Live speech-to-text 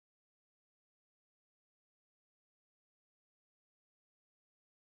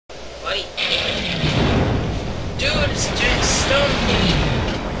buddy. Dude, it's a giant stone king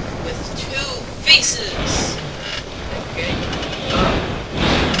with 2 faces. Okay.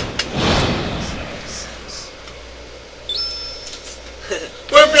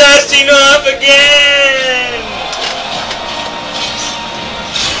 We're blasting off again!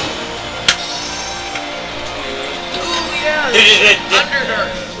 Ooh, yeah, there's an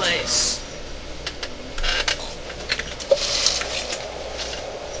Underdark place.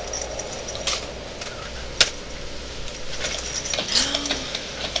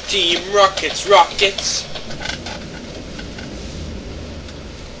 Team Rockets, Rockets!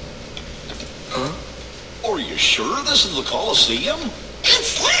 Huh? Are you sure this is the Coliseum?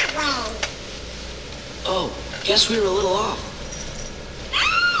 It's that way. Oh, guess we were a little off.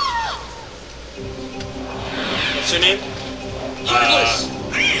 What's your name? Teclis!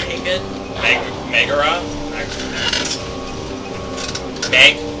 Okay, good. Megara?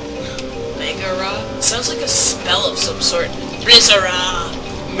 Meg? Megara? Sounds like a spell of some sort. Blizzara!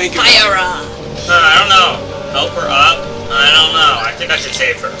 Megara. Fyra! I don't know. Help her up? I don't know. I think I should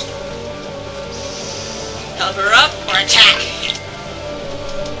save first. Help her up or attack?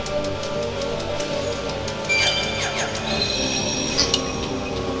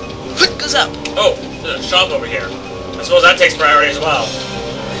 What goes up? Oh, there's a shop over here. I suppose that takes priority as well.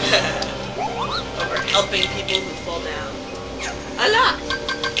 Over helping people who fall down. Allah!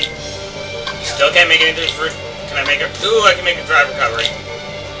 Still can't make anything for... Can I make it? Ooh, I can make a drive recovery.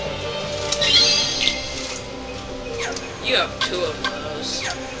 You have 2 of those.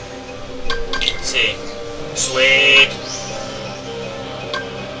 Let's see. Sweet.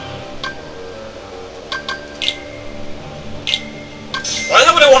 Why the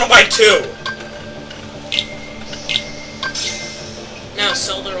hell would I want to buy 2? Now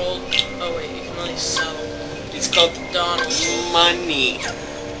sell their old... Oh wait, you can only sell It's called Donald. money.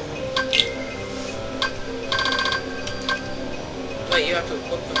 Wait, you have to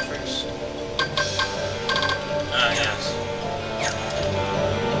equip them first. Yes.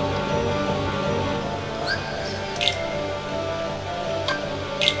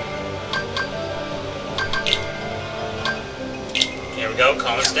 Here we go,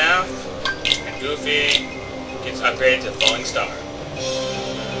 Common Staff. And Goofy gets upgraded to Falling Star.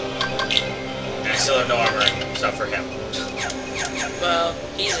 And I still have no armor except for him. Well,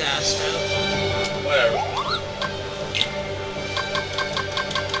 he's assed out. Whatever.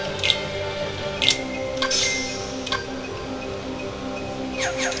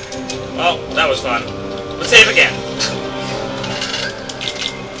 Well, that was fun. Let's save again.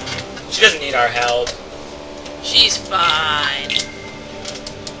 She doesn't need our help. She's fine.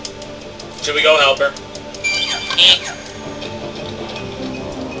 Should we go help her?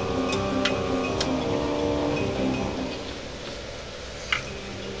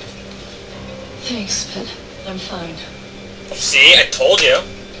 Thanks, but I'm fine. See, I told you.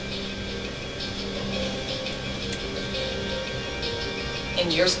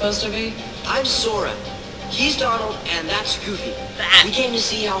 And you're supposed to be? I'm Sora. He's Donald, and that's Goofy. We came to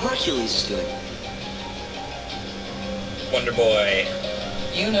see how Hercules is doing. Wonder Boy.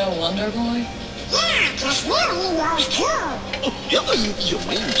 You know Wonder Boy? Yeah, cause we're heroes too. Yeah, you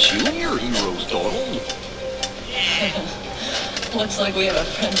mean junior heroes, Donald? Looks like we have a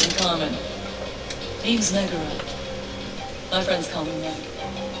friend in common. Name's Megara. My friends call me Meg.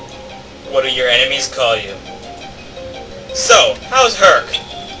 What do your enemies call you? So, how's Herc?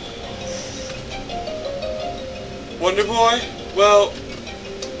 Wonder Boy? Well,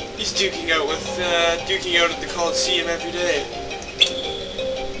 he's duking out at the Coliseum every day.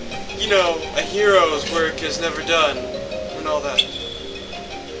 You know, a hero's work is never done, and all that.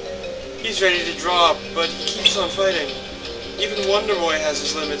 He's ready to drop, but he keeps on fighting. Even Wonder Boy has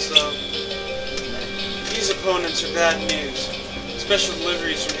his limits, though. These opponents are bad news. Special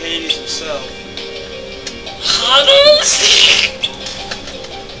deliveries from Hades himself.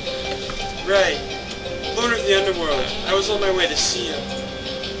 Right. Lord of the Underworld. I was on my way to see him.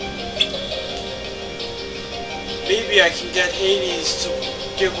 Maybe I can get Hades to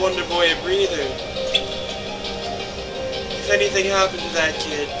give Wonder Boy a breather. If anything happened to that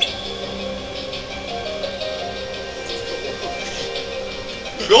kid.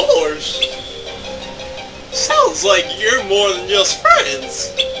 Gosh! Sounds like you're more than just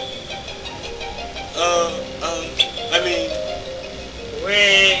friends. I mean...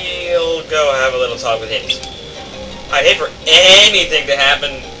 We'll go have a little talk with Hades. I'd hate for anything to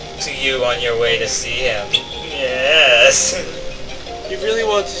happen to you on your way to see him. Yes. You really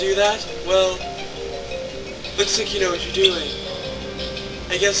want to do that? Well, looks like you know what you're doing.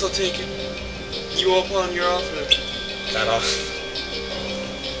 I guess I'll take you up on your offer. Cut off.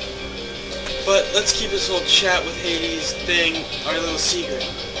 But let's keep this whole chat with Hades thing our little secret,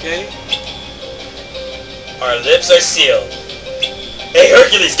 okay? Our lips are sealed. Hey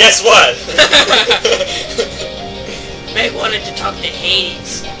Hercules, guess what? Meg wanted to talk to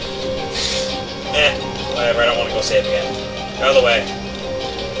Hades. Whatever, I don't want to go save again. Get out of the way.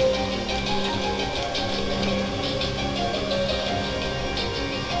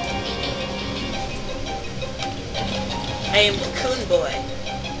 I am Cocoon Boy.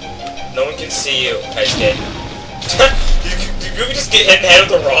 No one can see you, Kaisuke. you can just get hit in the head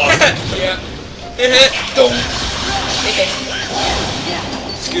with the rock. Yeah. Okay.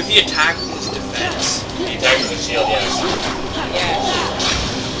 Goofy attacked his defense. He attacked with the shield, yes.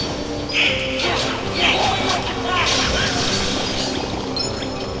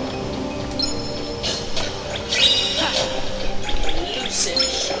 Lucid.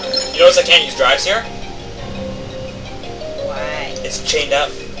 You notice I can't use drives here? Why? It's chained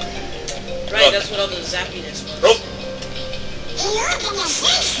up. Right, Look. that's what all the zappiness was. Rope. He opened the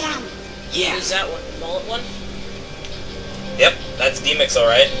system. Yeah. Who's that one? The mullet one? Yep, that's D-Mix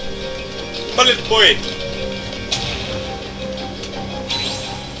alright. Bullet boy!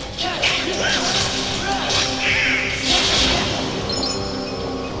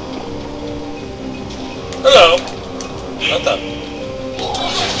 Hello. What the?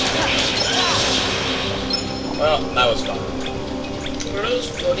 Well, that was fun. What are those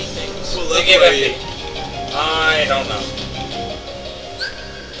floaty things? Well, They that's gave why FP. I don't know.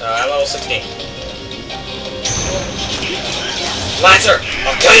 I'm level 16. Lancer!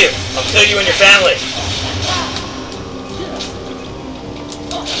 I'll kill you! I'll kill you and your family!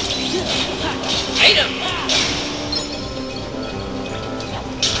 Item!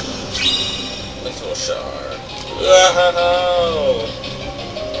 Little shard. Whoa!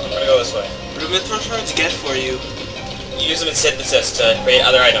 I'm gonna go this way. What do mythril shards get for you? You use them in synthesis to create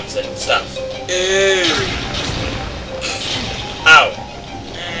other items and stuff. Ew. Ow!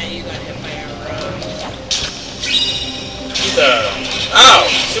 Nah, you got hit by a rock. Ow!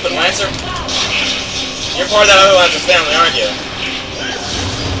 Stupid Lancer! You're part of that other Lancer family, aren't you?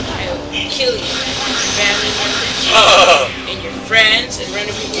 I will kill you. Family members. Oh! And your friends, and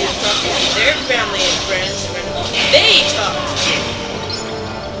random people who talk to their family and friends, and random people they talk to.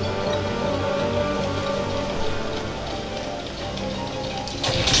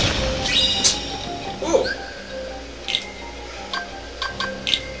 Ooh!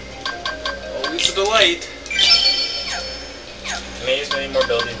 Always a delight. Can I use many more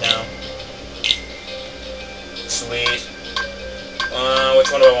abilities now? Sweet. Which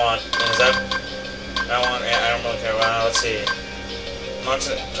one do I want? Is that... I want... Yeah, I don't really care. Let's see. Launch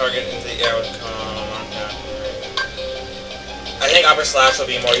a target into the air with... I think upper slash will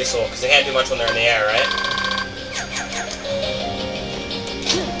be more useful, because they can't do much when they're in the air, right?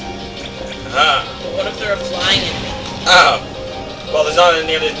 Aha! But what if they're a flying enemy? Oh! Well, there's not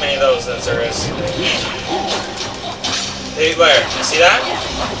nearly as many of those as there is. Hey, where? You see that?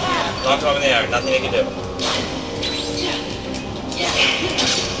 Knocked him up in the air. Nothing he can do.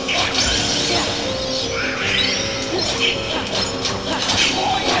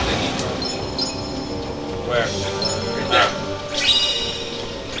 Where? Right there.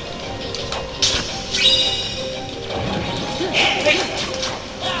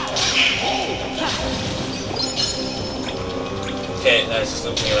 Okay, that's just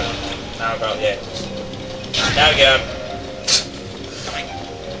looping around. Now about the items. Now get up.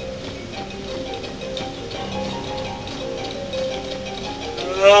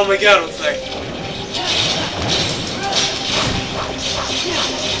 Oh my god, what's that?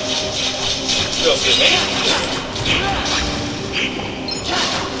 Oh, excuse me.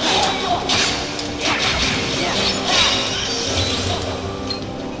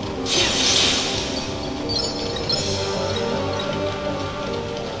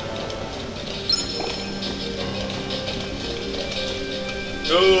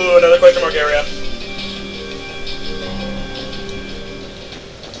 Ooh, another question mark area.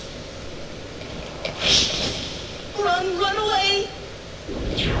 Run away!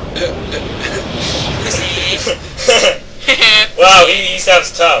 Wow, he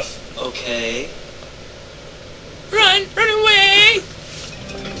sounds tough. Okay. Run away!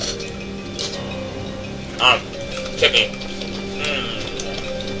 Chippy.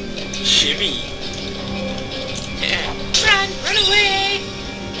 Chibi. Run away!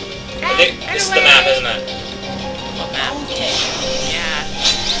 I think this is the map, isn't it? What map? Yeah.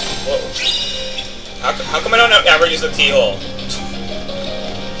 Whoa. How come I don't ever use the keyhole?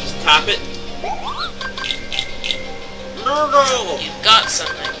 Just tap it. No! You've got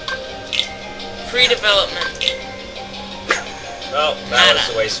something. Free development. Well, that was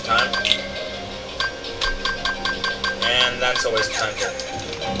a waste of time. And that's a waste of time too.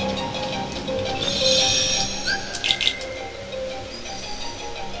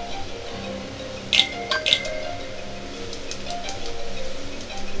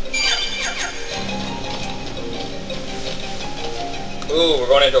 Ooh, we're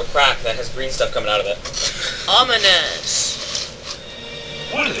going into a crack that has green stuff coming out of it. Ominous.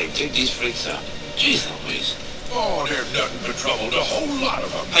 Why do they dig these freaks up? Jeez Louise. Oh, they're nothing but trouble, a whole lot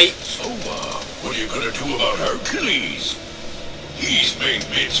of them. Hey. So, what are you gonna do about Hercules? He's made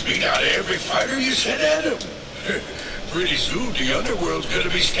mincemeat out of every fighter you sent at him. Pretty soon, the underworld's gonna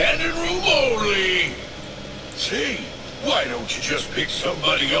be standing room only. Say, why don't you just pick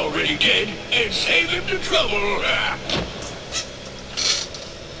somebody already dead and save him the trouble?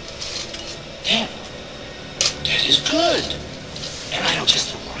 Damn. That is good. And I don't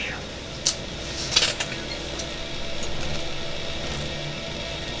just a warrior.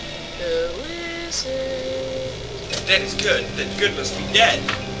 Who is it? Dead is good. Then good must be dead.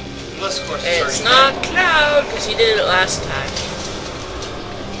 Unless, of course, It's already not dead. Cloud, because he did it last time.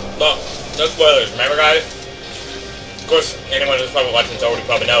 Well, no spoilers, remember guys? Of course, anyone who's probably watching this already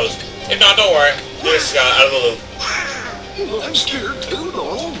probably knows. If not, don't worry. You're just out of the loop. Well, I'm scared too,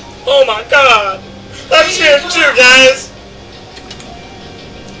 though. Oh my god! I'm scared too, guys!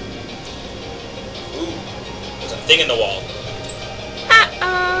 Ooh, there's a thing in the wall.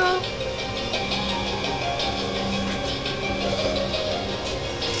 Uh-oh.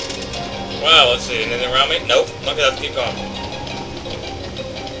 Wow, let's see, anything around me? Nope. Okay, let's keep going.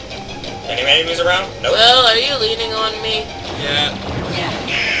 Any enemies around? Nope. Well, are you leaning on me? Yeah.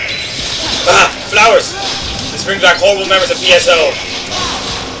 Ah! Flowers! This brings back horrible memories of PSO.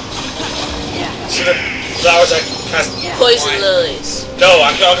 See the flowers that cast... Poison lilies. No,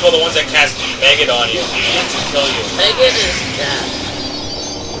 I'm talking about the ones that cast maggot on you. To kill you. Megan is death.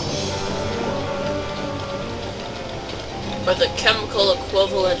 Or the chemical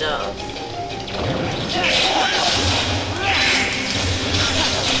equivalent of.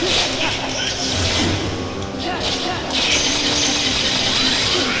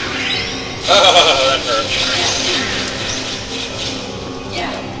 Oh, that hurt.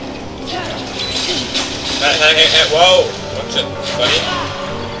 Hey, whoa! What's it, buddy?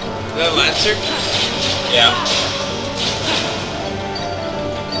 Is that a Lancer? Yeah.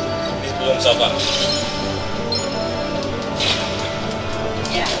 He blew himself up.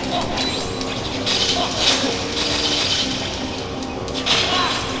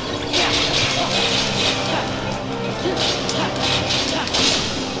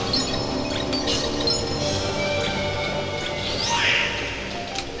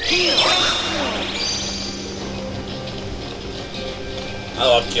 I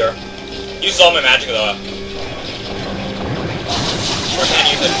love Cure. Uses all my magic though. Or can't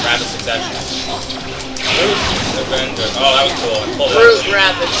use it in rapid succession. Root Ravager. Oh, that was cool. I pulled it Root out.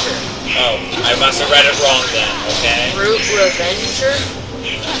 Ravager. Oh, I must have read it wrong then, okay? Root Revenger?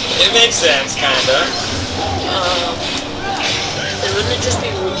 It makes sense, kinda. Then wouldn't it just be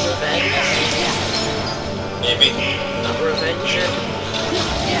Root Revenge? Maybe. Not Revenger?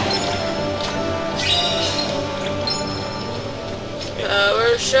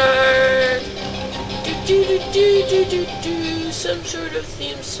 Power Shard. Do do do do do do do. Some sort of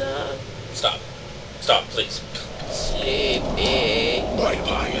theme song. Stop. Stop, please. Sleepy.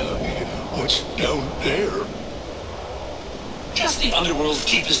 What's down there? Just the Underworld's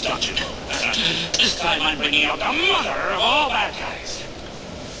deepest dungeon. This time I'm bringing out the mother of all bad guys.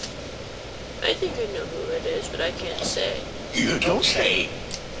 I think I know who it is, but I can't say. You don't say.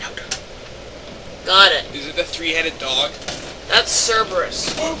 Got it. Is it the three-headed dog? That's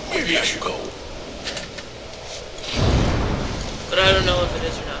Cerberus. Well, maybe I should go. But I don't know if it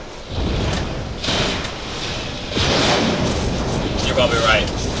is or not. You're probably right.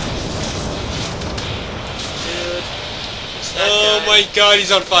 Dude. It's that Oh guy. my god,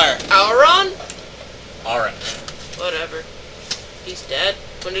 he's on fire. Auron? Alright. Whatever. He's dead.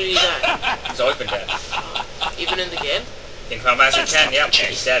 When did he die? He's always been dead. Even in the game? In Final Fantasy 10, yep,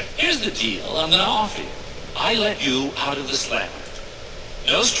 he's dead. Here's the deal I'm gonna offer you. I let you out of the slammer.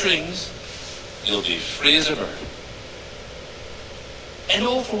 No strings. You'll be free as a bird. And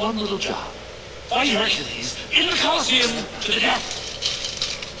all for one little job. Fight Hercules in the Colosseum to the death.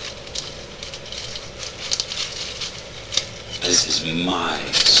 This is my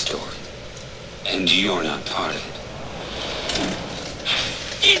story, and you're not part of it.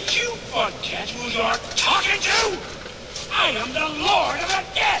 Did you forget who you're talking to? I am the Lord of the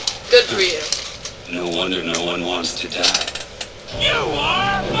Dead. Good for you. No wonder no one wants to die. You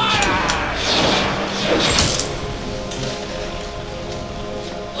are mine.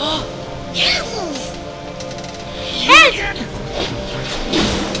 Help! Help!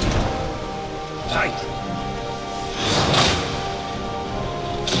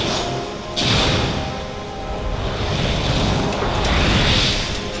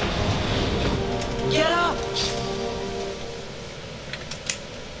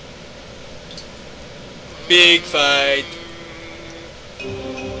 Big fight.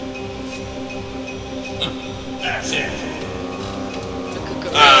 That's it.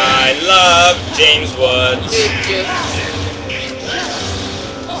 I love James Woods.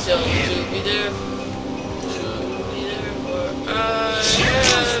 So to be there for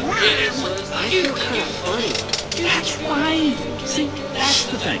James Woods. I feel kind of funny. That's right. See, that's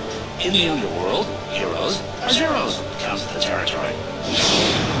the thing. In the underworld, heroes are zeros. Counts the territory.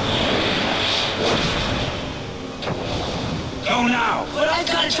 Go now. But I've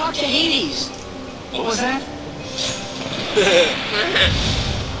got to talk to Hades. What was that?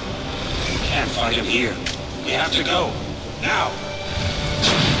 You can't fight him here. We have to go. Now.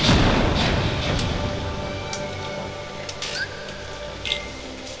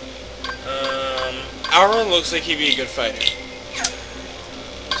 Auron looks like he'd be a good fighter.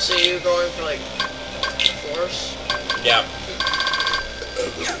 So you're going for like force? Yeah.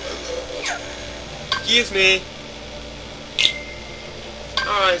 Excuse me.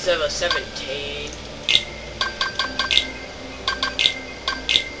 Oh, instead of a 17.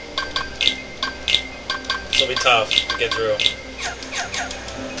 It'll be tough to get through.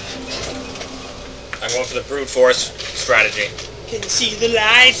 I'm going for the brute force strategy. Can see the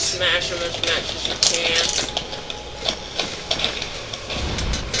light. Smash him as much as you can.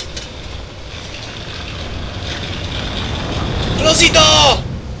 Velocito!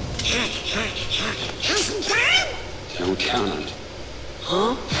 Don't count on it.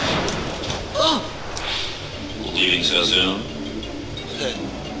 Huh? Oh! Leaving so soon?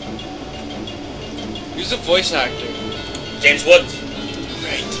 Who's the voice actor? James Woods.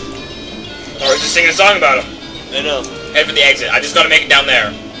 Right. I was just singing a song about him. I know. Head for the exit. I just gotta make it down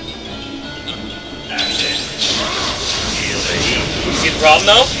there. That's it. See the problem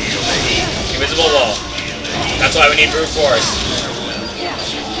though? Invisible wall. That's why we need brute force.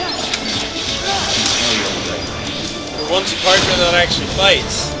 For once a partner that actually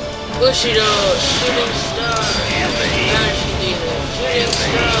fights. Bushido, shooting star. Banshee leader, shooting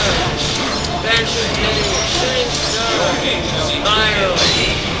star. Banshee leader, shooting star. Iron.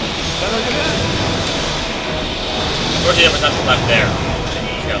 Unfortunately, there was nothing left there.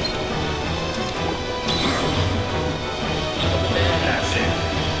 Yep. That's it.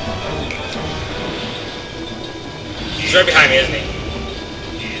 He's right behind me, isn't he?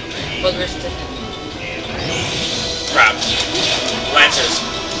 Bugger's to Crap. Lancers.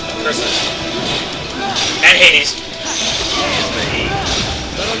 Curses. And Hades.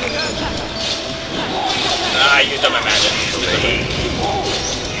 Ah, I used up my magic.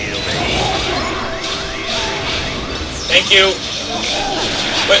 Thank you.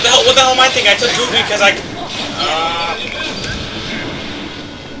 What the hell am I thinking? I took Goofy because I...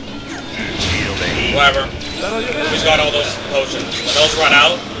 whatever. Goofy's got all those potions. When those run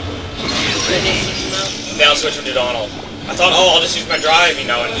out, then I'll switch them to Donald. I thought, oh, I'll just use my drive, you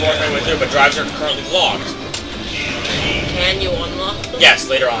know, and force my way through, but drives are currently locked. Can you unlock them? Yes,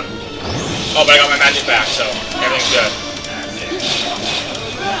 later on. Oh, but I got my magic back, so everything's good.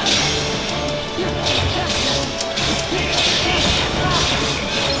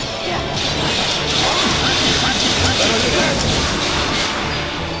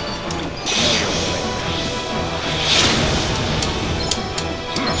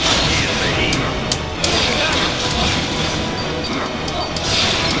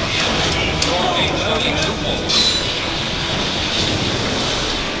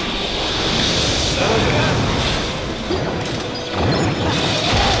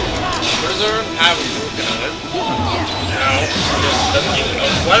 Berserk have a broken on it. No, just doesn't even know.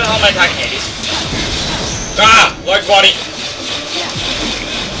 Why the hell am I attacking Hades? Ah! Large body!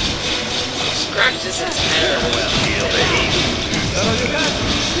 Scratches its hair.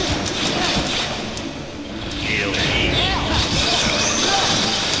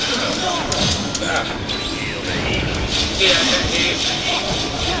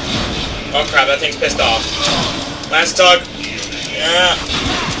 Oh crap, that thing's pissed off. Last tug. Yeah.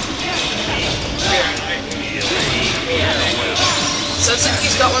 Sounds like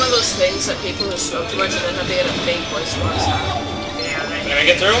he's got one of those things that people who smoke too much and then have to get a fake voice box out. Can I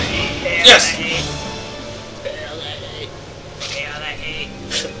get through? Yes! Feel the hate. Feel the hate.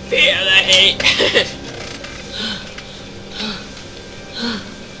 Feel the hate.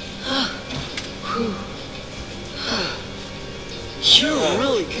 You're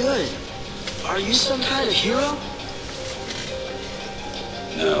really good. Are you some kind of hero?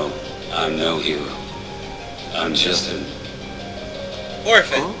 No, I'm no hero. I'm just an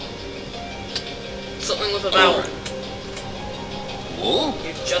Orphan. Something with a vowel. wool.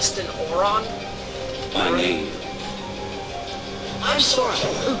 You're just an Oron? My name. I'm sorry.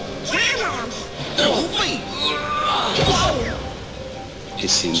 Donald! It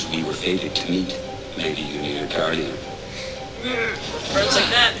seems we were fated to meet. Maybe you need a guardian. Friends like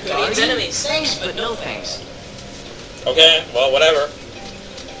that, who needs enemies? Thanks, but no thanks. Okay, well, whatever.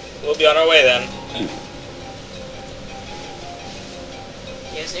 We'll be on our way then.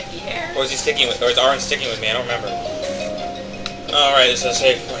 He has nifty hair. Or is he sticking with, or is Aaron sticking with me? I don't remember. Alright, this is a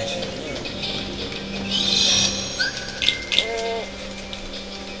safe point.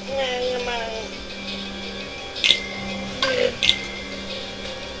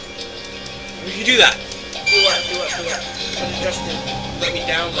 You do that. Do what? Justin, let me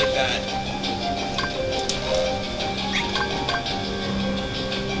down like that.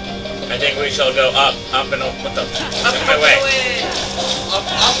 I think we shall go up, and up. What the? Up my way. Up,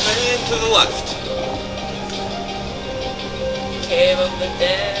 and to the left. Cave of the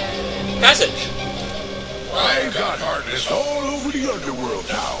Dead. Passage. I got hardness all over the underworld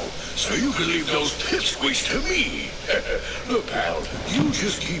now, so you can leave those pipsqueaks to me. Look, pal, you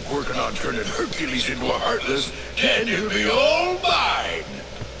just keep working on turning Hercules into a Heartless, and he'll be all mine.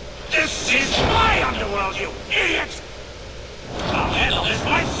 This is my underworld, you idiot! I'll handle this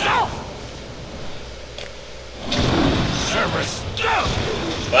myself! Cerberus, go!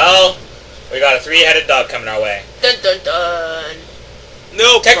 Well, we got a three-headed dog coming our way. Dun dun dun.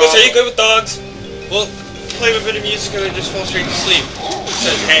 No Teclis, problem. are you good with dogs? Well, play a bit of music and then just fall straight to sleep.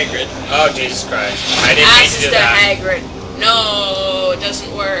 Says Hagrid. Oh, Jesus Christ. I didn't mean to Asses do to that. Hagrid. No, it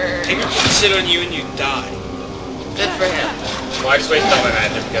doesn't work. Hagrid can sit on you and you die. Good for him. Well, I just wasted all my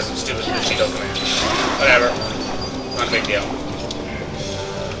magic because of stupid Bushido command. Whatever. Not a big deal.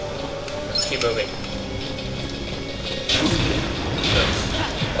 Let's keep moving.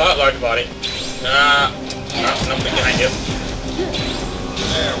 Oh, large body. Nothing behind you.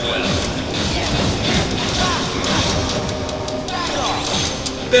 Farewell.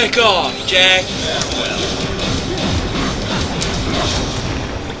 Back off, Jack. Farewell.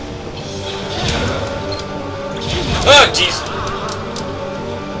 Oh, jeez.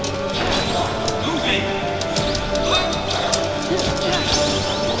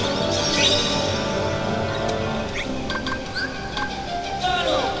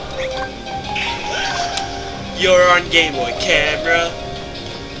 You're on Game Boy camera.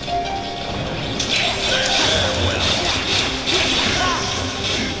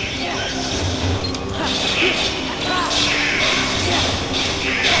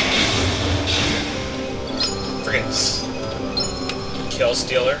 Friggin' kill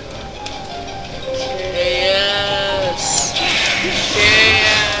stealer. Yes.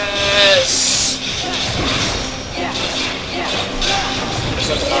 Yes. This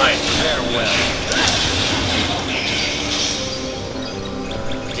one's mine. Farewell.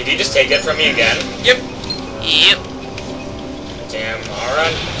 Did he just take it from me again? Yep. Yep. Damn,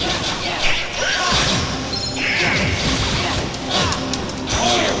 alright.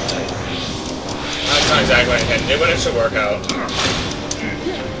 That's not exactly what I intended to do, but it should work out.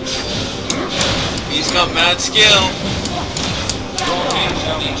 He's got mad skill. Your hand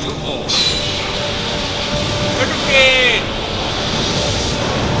shall be too full. Hurricane!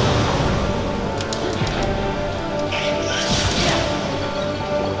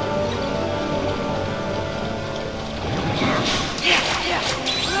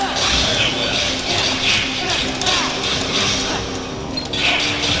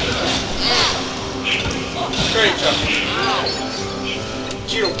 Great chop.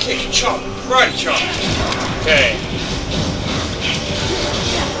 Judo kick, chop, karate chop. Okay.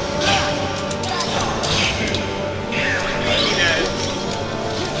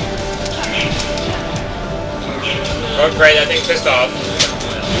 Oh great, that thing's pissed off.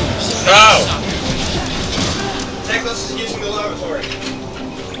 No! Teclis is using the lavatory.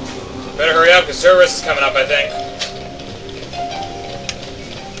 Better hurry up, because Cerberus is coming up, I think.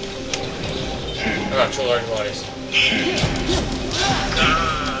 Oh, two large bodies.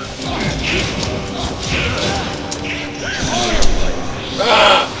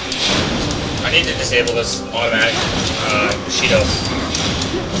 Ah! I need to disable this automatic Bushido.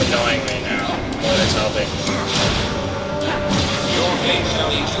 It's annoying me now, more than it's helping. Your hand shall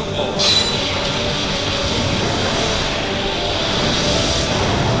be too full.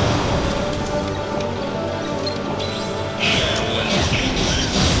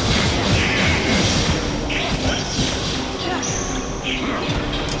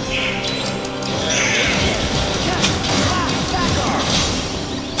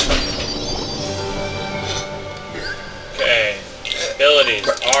 Okay. Abilities.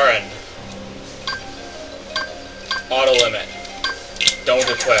 Rn. Auto limit. Don't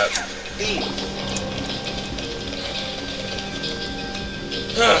equip.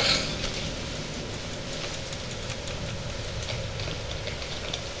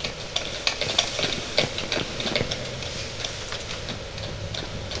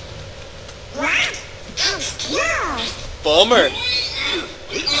 bummer.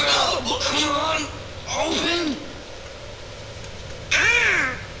 Come on, open.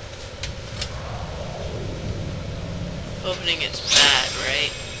 Opening it's bad,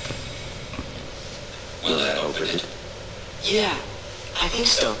 right? Will that open it? Yeah, I think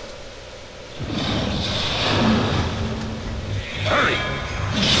so. Hurry.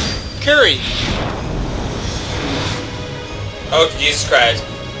 Curry. Oh, Jesus Christ.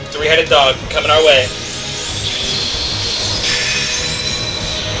 Three-headed dog coming our way.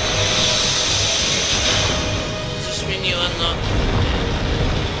 Does this mean you unlock?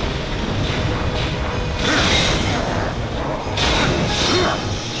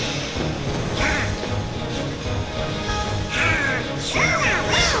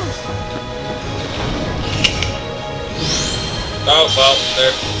 Oh, well,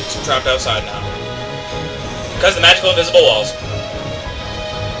 they're trapped outside now. Because of the magical invisible walls.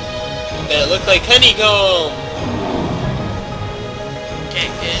 That look like honeycomb.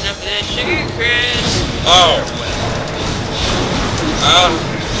 Can't get enough of that sugar crisp. Oh.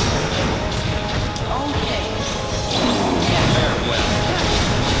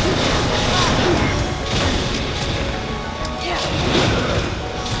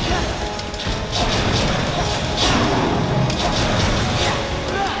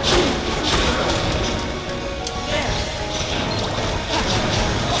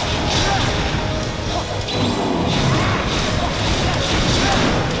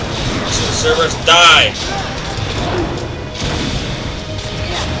 Servers die!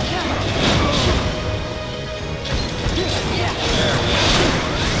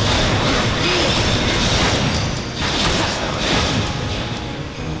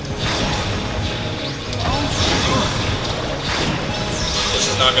 This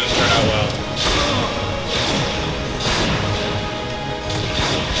is not going to turn out well.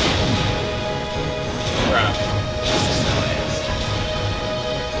 Crap.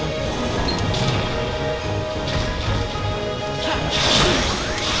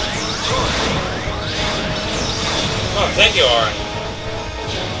 Oh, thank you, Aura.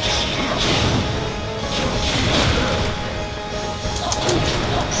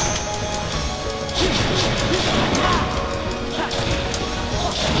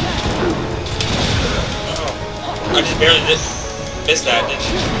 Oh, I just barely missed that,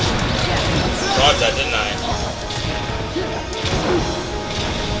 dodged that, didn't I?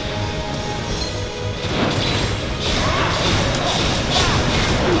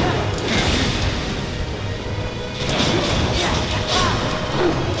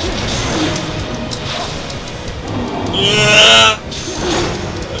 Yeah,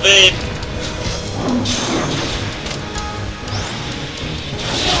 babe.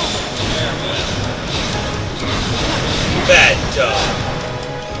 Bad dog.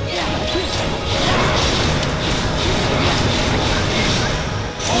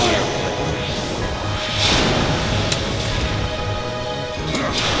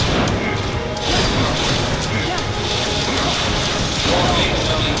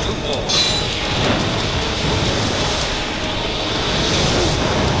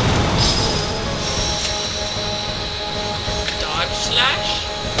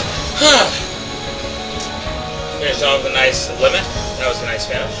 Finish off with a nice limit. That was a nice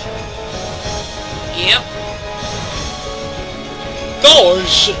finish. Yep.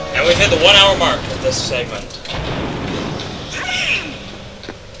 Gosh! And we've hit the 1 hour mark of this segment.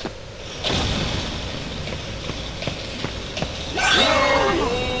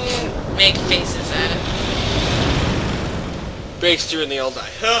 Make faces at it. Breaks through and they all die.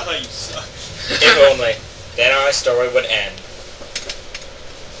 Haha, you suck. If only. Then our story would end.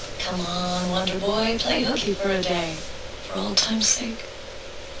 Come on, Wonder Boy, play hooky for a day. For old time's sake.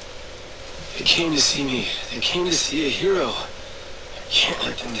 They came to see me. They came to see a hero. I can't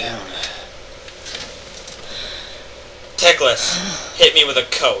let them down. Teclis, hit me with a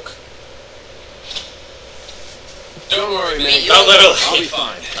Coke. Don't worry, man. Not literally. I'll be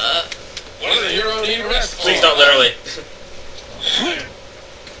fine. One of the hero need rest. Please don't literally.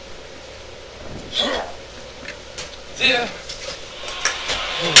 Yeah.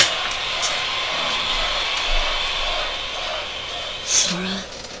 Sora.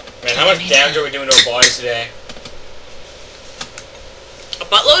 Man, how much damage are we doing to our bodies today? A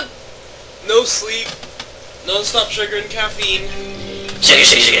buttload? No sleep. Non-stop sugar and caffeine. Sugar,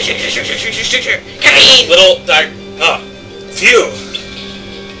 sugar, sugar, sugar, sugar, sugar, sugar, sugar. Caffeine! Little phew.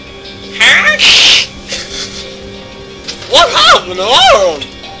 Huh? What happened to Aaron?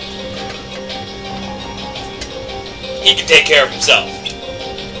 He can take care of himself.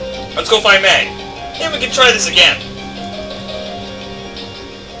 Let's go find May. Then we can try this again.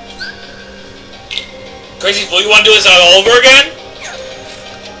 Crazy fool, you want to do this all over again?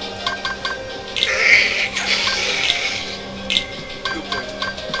 Good boy.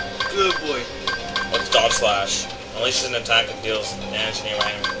 Good boy. What's dodge slash? Unleashes an attack that deals damage near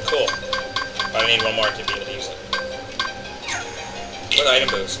my enemy. Cool. But I need one more to be able to use it. What item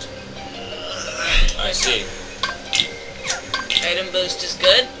boost? I see. Item boost is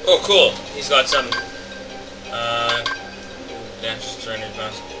good. Oh, cool. He's got some. Dash surrender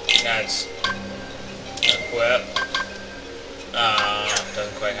bounce. That's equip.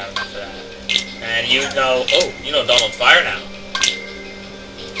 Doesn't quite have enough for that. And you know. Oh, you know Donald Fire now.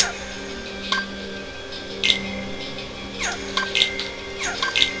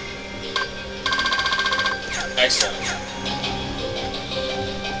 Excellent.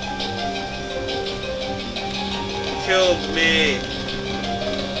 Killed me.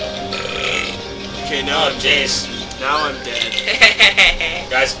 Okay, now Oh, jeez. now I'm dead.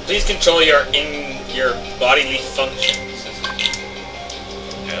 Guys, please control your bodily functions.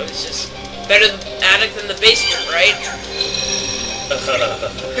 No, it's just better the attic than the basement, right?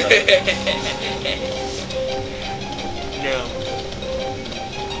 No.